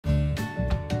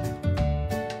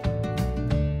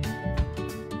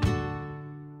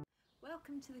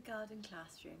Welcome to the garden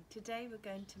classroom. Today we're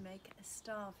going to make a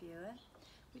star viewer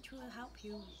which will help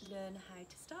you learn how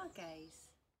to stargaze.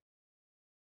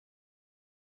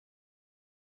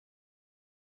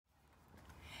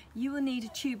 You will need a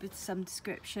tube of some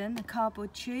description, a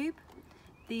cardboard tube.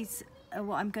 These are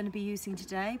what I'm going to be using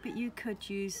today, but you could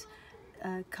use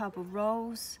cardboard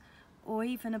rolls or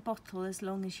even a bottle as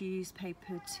long as you use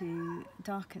paper to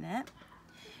darken it.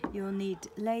 You'll need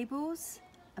labels,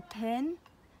 a pin,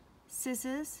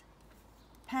 scissors,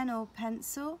 pen or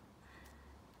pencil,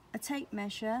 a tape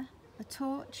measure, a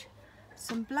torch,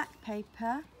 some black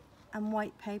paper and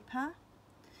white paper.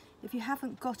 If you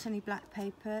haven't got any black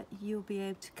paper, you'll be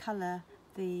able to colour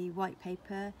the white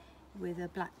paper with a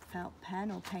black felt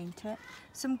pen or paint it,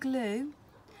 some glue,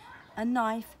 a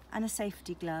knife and a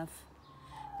safety glove.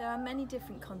 There are many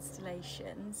different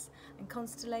constellations, and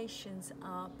constellations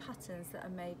are patterns that are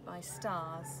made by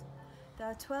stars. There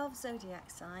are 12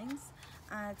 zodiac signs.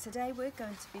 Today we're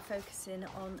going to be focusing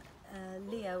on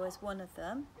Leo as one of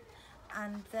them,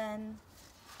 and then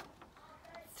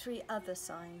 3 other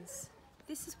signs.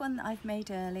 This is one that I've made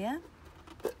earlier,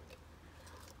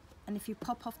 and if you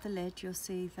pop off the lid you'll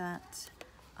see that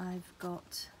I've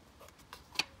got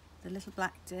the little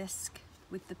black disc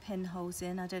with the pinholes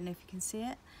in. I don't know if you can see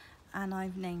it, and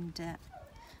I've named it.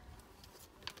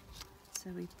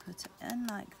 So we put it in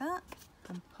like that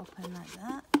and pop in like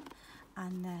that,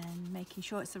 and then making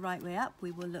sure it's the right way up,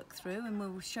 we will look through and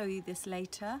we'll show you this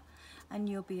later, and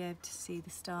you'll be able to see the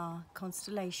star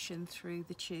constellation through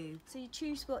the tube. So you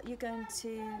choose what you're going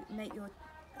to make your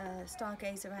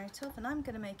stargazer out of, and I'm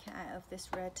going to make it out of this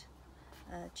red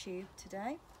tube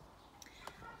today.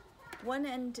 One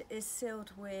end is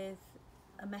sealed with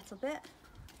a metal bit,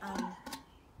 and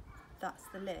that's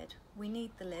the lid. We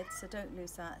need the lid, so don't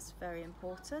lose that, it's very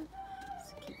important.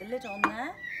 So keep the lid on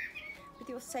there. With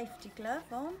your safety glove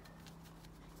on,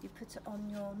 you put it on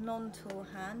your non-tool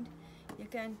hand. You're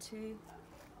going to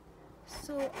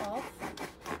saw off,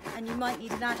 and you might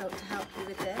need an adult to help you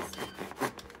with this.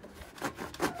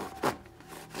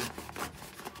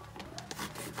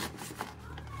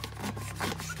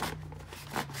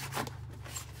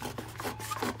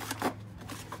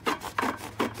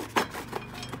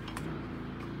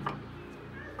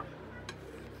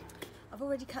 I've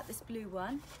already cut this blue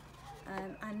one,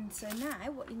 and so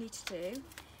now what you need to do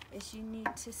is you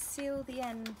need to seal the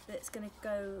end that's going to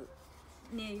go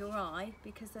near your eye,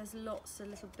 because there's lots of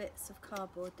little bits of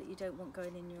cardboard that you don't want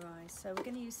going in your eyes. So we're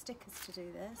going to use stickers to do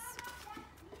this.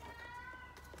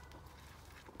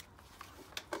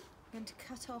 I'm going to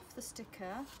cut off the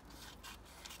sticker.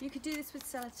 You could do this with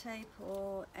sellotape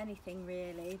or anything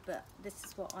really, but this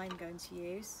is what I'm going to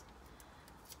use.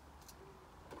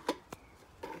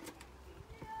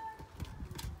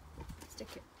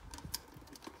 Stick it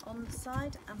on the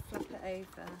side and flip it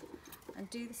over, and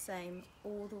do the same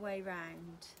all the way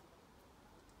round.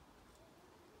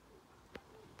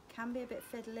 Can be a bit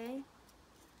fiddly.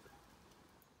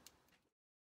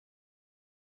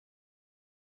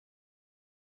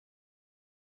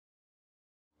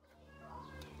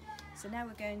 So now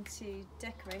we're going to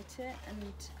decorate it,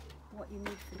 and what you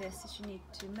need for this is you need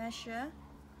to measure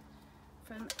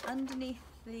from underneath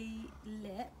the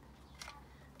lip.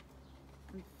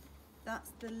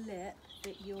 That's the lip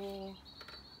that your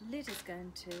lid is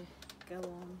going to go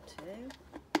on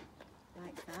to,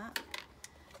 like that.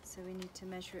 So we need to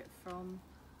measure it from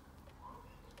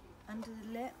under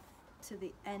the lip to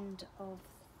the end of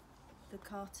the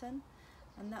carton,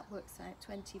 and that works out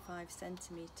 25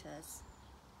 centimetres.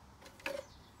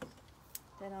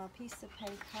 Then our piece of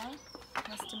paper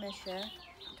has to measure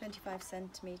 25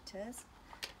 centimetres,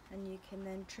 and you can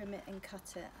then trim it and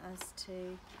cut it as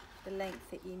to the length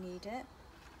that you need it.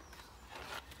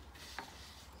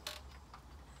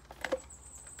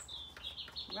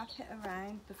 Wrap it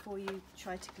around before you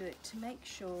try to glue it to make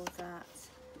sure that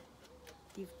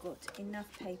you've got enough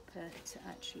paper to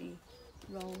actually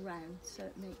roll round, so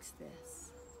it makes this.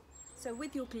 So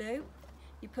with your glue,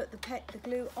 you put the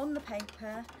glue on the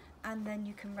paper, and then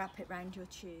you can wrap it round your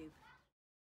tube.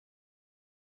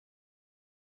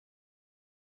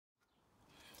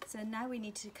 So now we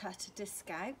need to cut a disc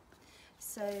out.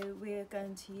 So we're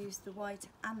going to use the white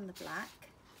and the black,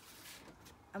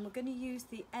 and we're going to use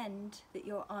the end that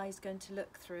your eye is going to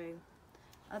look through.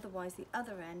 Otherwise the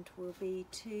other end will be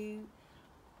too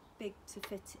big to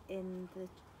fit in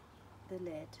the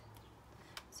lid.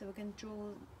 So we're going to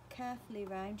draw carefully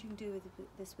around. You can do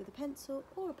this with a pencil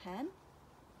or a pen.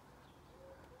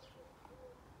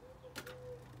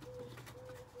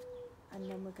 And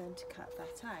then we're going to cut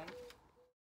that out.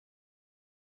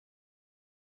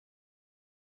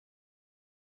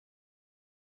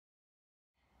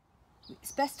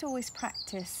 It's best to always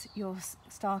practice your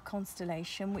star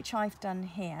constellation, which I've done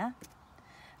here,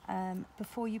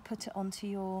 before you put it onto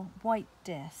your white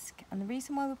disc. And the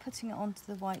reason why we're putting it onto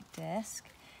the white disc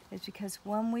is because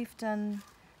when we've done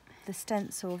the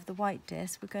stencil of the white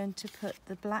disc, we're going to put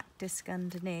the black disc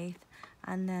underneath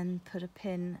and then put a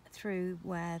pin through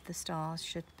where the stars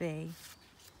should be.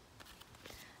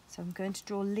 So I'm going to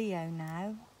draw Leo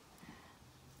now.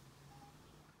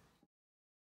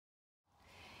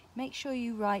 Make sure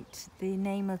you write the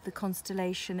name of the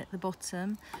constellation at the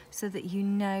bottom so that you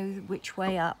know which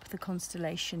way up the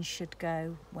constellation should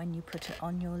go when you put it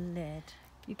on your lid.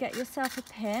 You get yourself a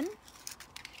pin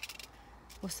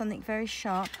or something very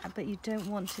sharp, but you don't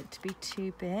want it to be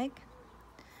too big.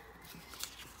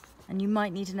 And you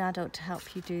might need an adult to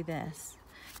help you do this.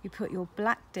 You put your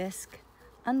black disc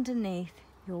underneath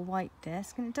your white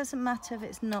disc, and it doesn't matter if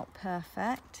it's not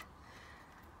perfect.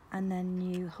 And then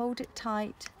you hold it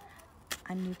tight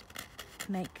and you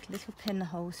make little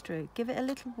pinholes through. Give it a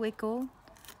little wiggle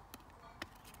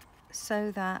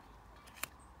so that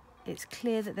it's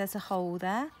clear that there's a hole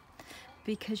there,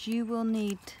 because you will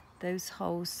need those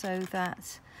holes so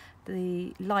that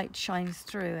the light shines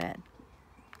through it,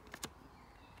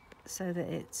 so that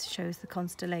it shows the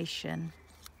constellation.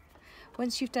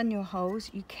 Once you've done your holes,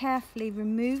 you carefully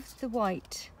remove the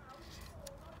white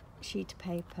sheet of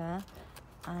paper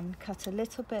and cut a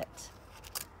little bit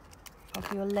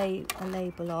of your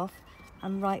label off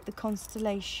and write the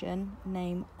constellation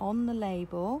name on the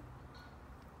label.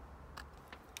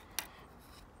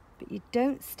 But you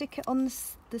don't stick it on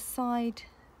the side,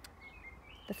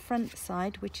 the front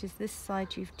side, which is this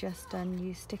side you've just done.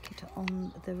 You stick it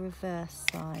on the reverse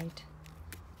side.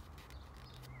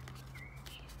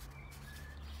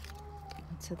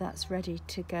 So that's ready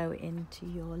to go into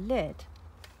your lid.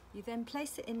 You then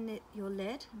place it in your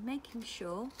lid, making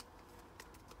sure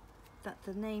that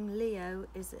the name Leo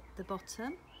is at the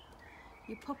bottom.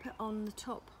 You pop it on the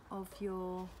top of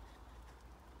your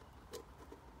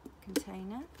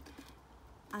container,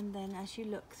 and then as you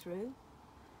look through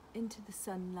into the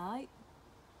sunlight,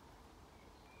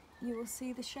 you will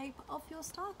see the shape of your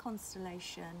star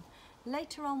constellation.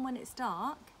 Later on, when it's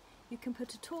dark, you can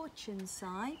put a torch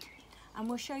inside, and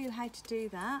we'll show you how to do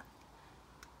that.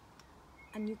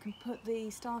 And you can put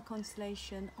the star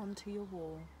constellation onto your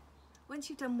wall. Once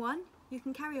you've done one, you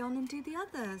can carry on and do the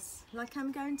others, like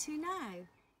I'm going to now.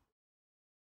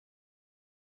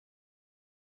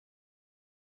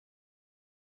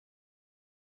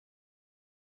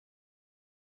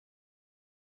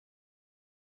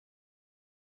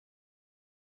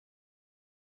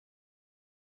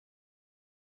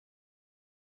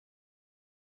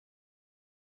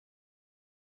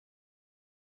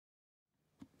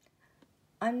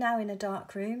 I'm now in a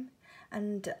dark room,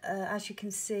 and as you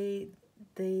can see,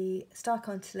 the star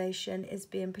constellation is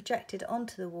being projected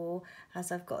onto the wall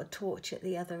as I've got a torch at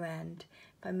the other end.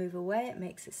 If I move away, it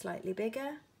makes it slightly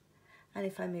bigger, and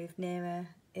if I move nearer,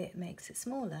 it makes it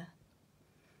smaller.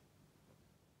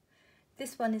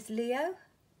 This one is Leo,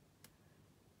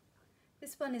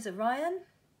 this one is Orion,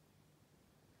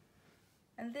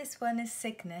 and this one is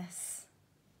Cygnus.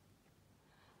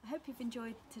 I hope you've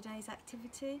enjoyed today's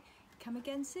activity. Come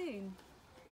again soon.